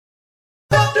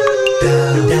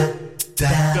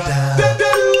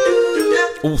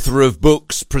Author of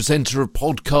books, presenter of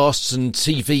podcasts and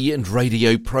TV and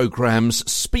radio programmes,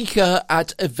 speaker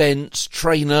at events,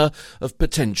 trainer of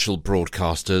potential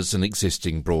broadcasters and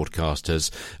existing broadcasters,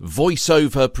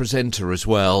 voiceover presenter as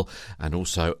well, and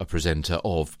also a presenter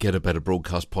of Get a Better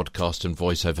Broadcast podcast and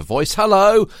Voiceover Voice.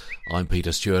 Hello, I'm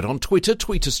Peter Stewart on Twitter,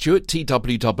 Tweeter Stewart,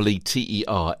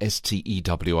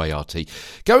 TWWTERSTEWART.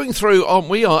 Going through, aren't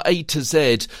we, our A to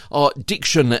Z, our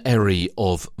Diction-ary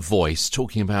of voice,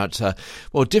 talking about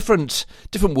different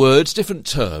words, different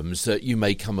terms that you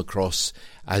may come across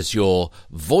as your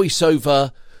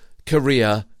voiceover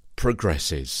career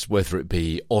progresses, whether it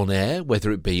be on air,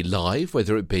 whether it be live,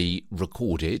 whether it be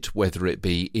recorded, whether it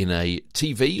be in a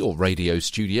TV or radio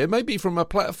studio, maybe from a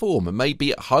platform,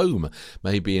 maybe at home,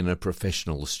 maybe in a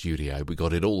professional studio. We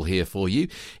got it all here for you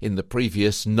in the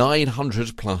previous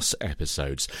 900 plus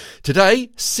episodes.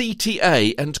 Today,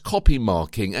 CTA and copy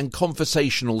marking and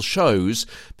conversational shows,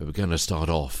 but we're going to start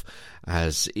off,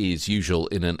 as is usual,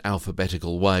 in an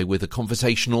alphabetical way with a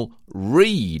conversational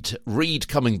read. Read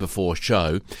coming before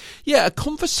show. Yeah, a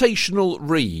conversational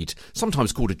read,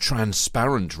 sometimes called a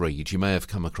transparent read. You may have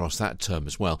come across that term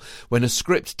as well. When a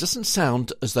script doesn't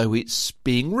sound as though it's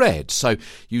being read. So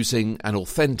using an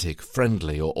authentic,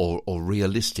 friendly or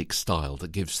realistic style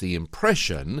that gives the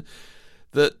impression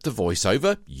that the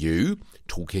voiceover, you,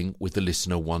 talking with the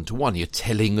listener one-to-one. You're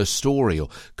telling a story or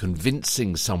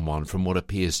convincing someone from what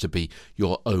appears to be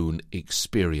your own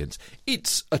experience.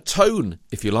 It's a tone,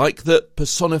 if you like, that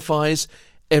personifies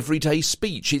everyday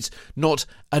speech. It's not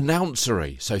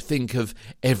announcery, so think of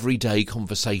everyday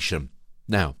conversation.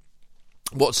 Now,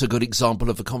 what's a good example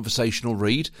of a conversational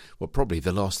read? Well, probably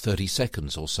the last 30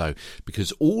 seconds or so,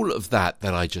 because all of that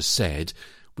I just said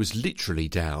was literally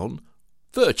down,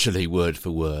 virtually word for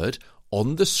word,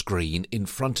 on the screen in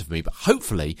front of me, but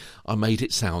hopefully I made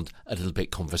it sound a little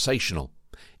bit conversational.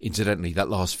 Incidentally, that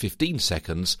last 15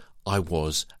 seconds I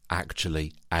was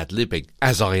actually ad-libbing,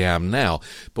 as I am now.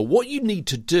 But what you need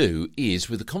to do is,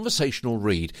 with a conversational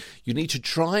read, you need to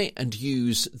try and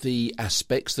use the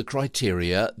aspects, the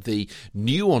criteria, the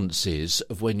nuances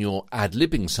of when you're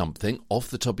ad-libbing something off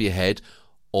the top of your head,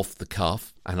 off the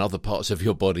cuff, and other parts of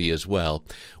your body as well,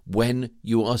 when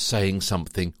you are saying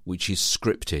something which is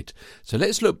scripted. So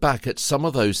let's look back at some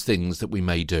of those things that we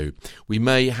may do. We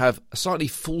may have a slightly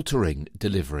faltering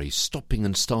delivery, stopping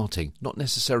and starting, not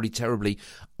necessarily terribly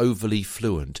overly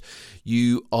fluent.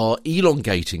 You are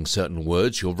elongating certain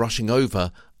words, you're rushing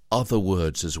over other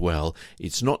words as well.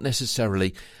 It's not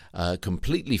necessarily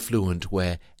completely fluent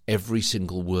where every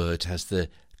single word has the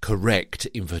correct,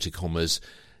 inverted commas,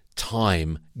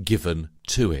 time given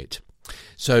to it.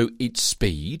 So it's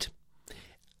speed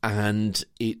and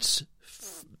it's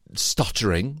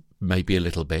stuttering, maybe a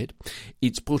little bit.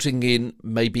 It's putting in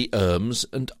maybe ums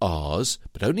and ahs,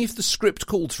 but only if the script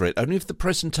calls for it, only if the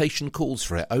presentation calls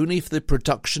for it, only if the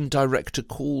production director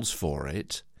calls for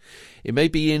it. It may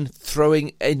be in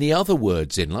throwing any other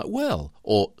words in, like well,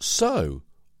 or so,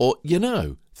 or you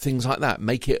know, things like that.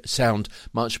 Make it sound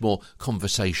much more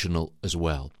conversational as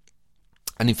well.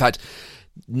 And in fact,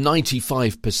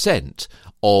 95%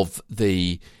 of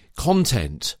the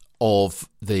content of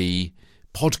the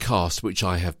podcast which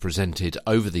I have presented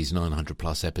over these 900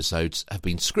 plus episodes have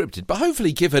been scripted, but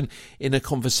hopefully given in a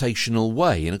conversational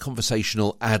way, in a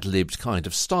conversational ad-libbed kind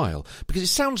of style, because it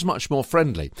sounds much more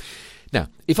friendly. Now,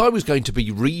 if I was going to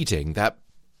be reading that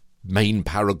main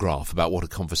paragraph about what a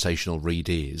conversational read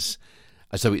is,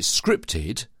 as though it's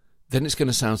scripted, then it's going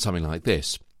to sound something like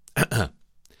this.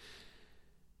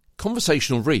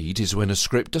 Conversational read is when a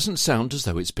script doesn't sound as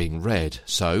though it's being read,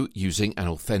 so using an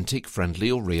authentic,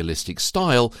 friendly or realistic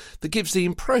style that gives the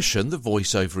impression the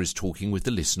voiceover is talking with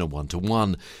the listener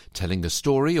one-to-one, telling a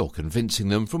story or convincing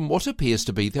them from what appears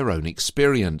to be their own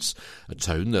experience, a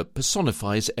tone that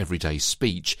personifies everyday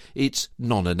speech. It's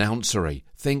non-announcery.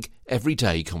 Think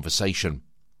everyday conversation.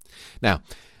 Now,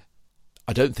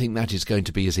 I don't think that is going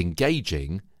to be as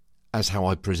engaging as how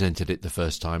I presented it the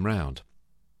first time round.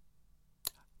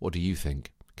 What do you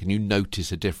think? Can you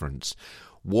notice a difference?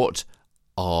 What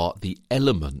are the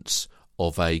elements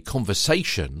of a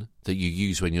conversation that you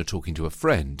use when you're talking to a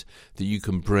friend that you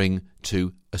can bring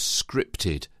to a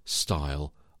scripted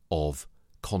style of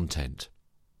content?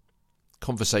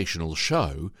 Conversational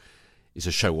show is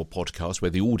a show or podcast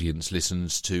where the audience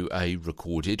listens to a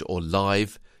recorded or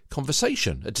live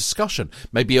conversation, a discussion,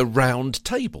 maybe a round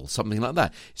table, something like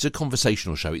that. It's a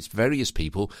conversational show. It's various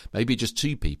people, maybe just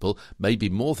two people, maybe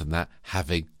more than that,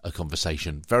 having a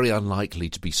conversation. Very unlikely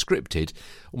to be scripted,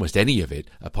 almost any of it,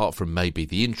 apart from maybe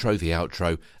the intro, the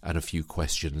outro, and a few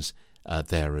questions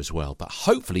there as well. But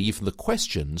hopefully even the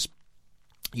questions,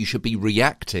 you should be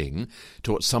reacting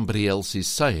to what somebody else is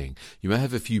saying. You may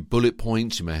have a few bullet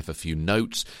points, you may have a few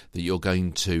notes that you're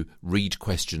going to read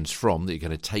questions from, that you're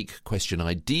going to take question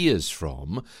ideas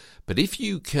from. But if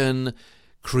you can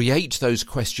create those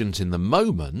questions in the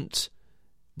moment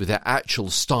with their actual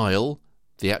style,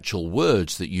 the actual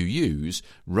words that you use,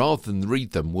 rather than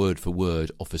read them word for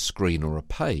word off a screen or a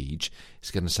page,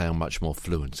 it's going to sound much more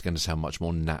fluent, it's going to sound much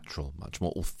more natural, much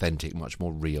more authentic, much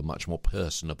more real, much more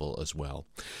personable as well.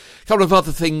 A couple of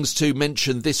other things to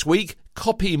mention this week.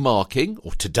 Copy marking,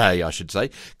 or today I should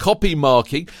say, copy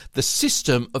marking, the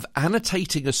system of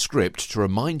annotating a script to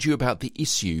remind you about the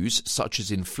issues such as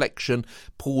inflection,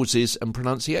 pauses and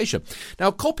pronunciation.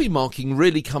 Now, copy marking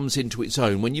really comes into its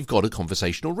own when you've got a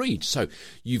conversational read. So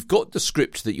you've got the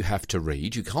script that you have to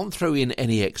read, you can't throw in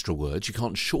any extra words, you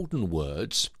can't shorten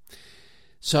words.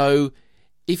 So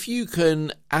if you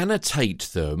can annotate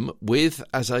them with,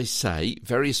 as I say,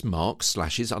 various marks,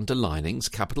 slashes, underlinings,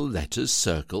 capital letters,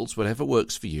 circles, whatever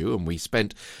works for you, and we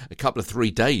spent a couple of 3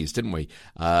 days, didn't we,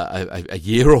 a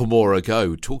year or more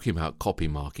ago talking about copy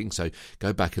marking, so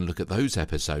go back and look at those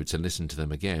episodes and listen to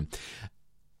them again.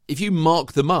 If you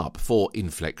mark them up for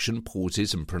inflection,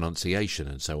 pauses and pronunciation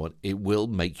and so on, it will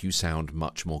make you sound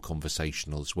much more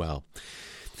conversational as well.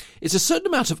 It's a certain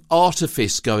amount of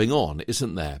artifice going on,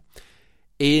 isn't there,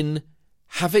 in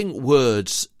having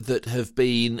words that have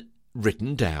been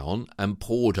written down and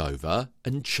pored over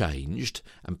and changed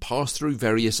and passed through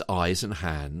various eyes and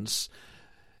hands.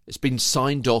 It's been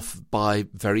signed off by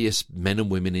various men and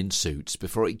women in suits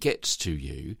before it gets to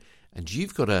you, and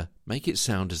you've got to make it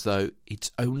sound as though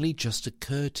it's only just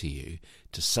occurred to you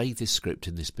to say this script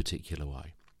in this particular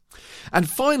way. And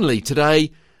finally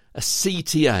today, a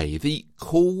CTA, the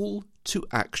call to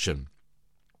action.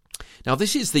 Now,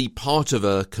 this is the part of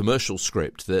a commercial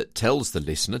script that tells the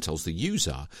listener, tells the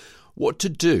user, what to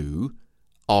do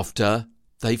after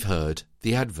they've heard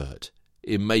the advert.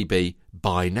 It may be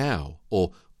buy now,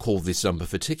 or call this number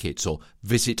for tickets, or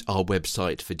visit our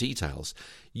website for details.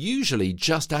 Usually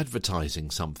just advertising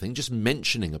something, just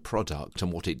mentioning a product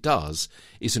and what it does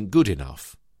isn't good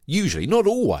enough. Usually, not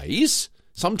always.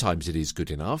 Sometimes it is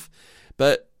good enough.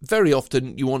 But very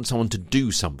often you want someone to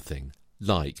do something,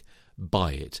 like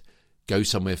buy it, go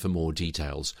somewhere for more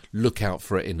details, look out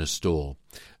for it in a store,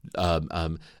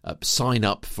 sign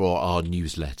up for our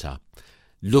newsletter,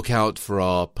 look out for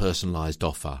our personalised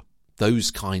offer,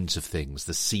 those kinds of things,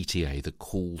 the CTA, the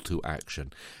call to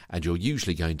action. And you're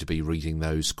usually going to be reading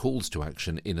those calls to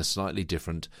action in a slightly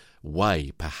different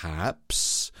way,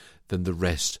 perhaps, than the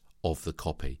rest of the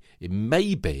copy. It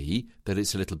may be that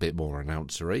it's a little bit more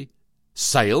announcery.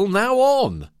 Sale now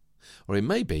on! Or it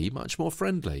may be much more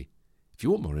friendly. If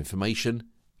you want more information,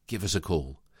 give us a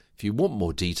call. If you want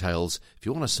more details, if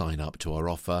you want to sign up to our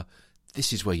offer,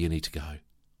 this is where you need to go.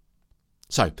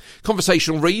 So,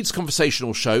 conversational reads,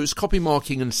 conversational shows, copy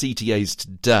marking and CTAs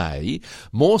today.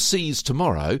 More C's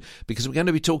tomorrow, because we're going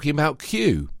to be talking about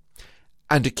cue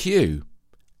and a cue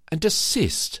and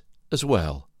assist as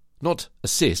well. Not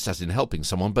assist as in helping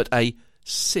someone, but a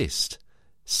cyst.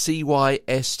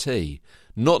 C-Y-S-T.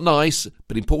 Not nice,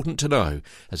 but important to know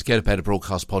as Get a Better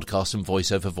Broadcast podcast and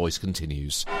Voice Over Voice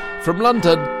continues. From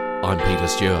London, I'm Peter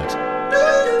Stewart.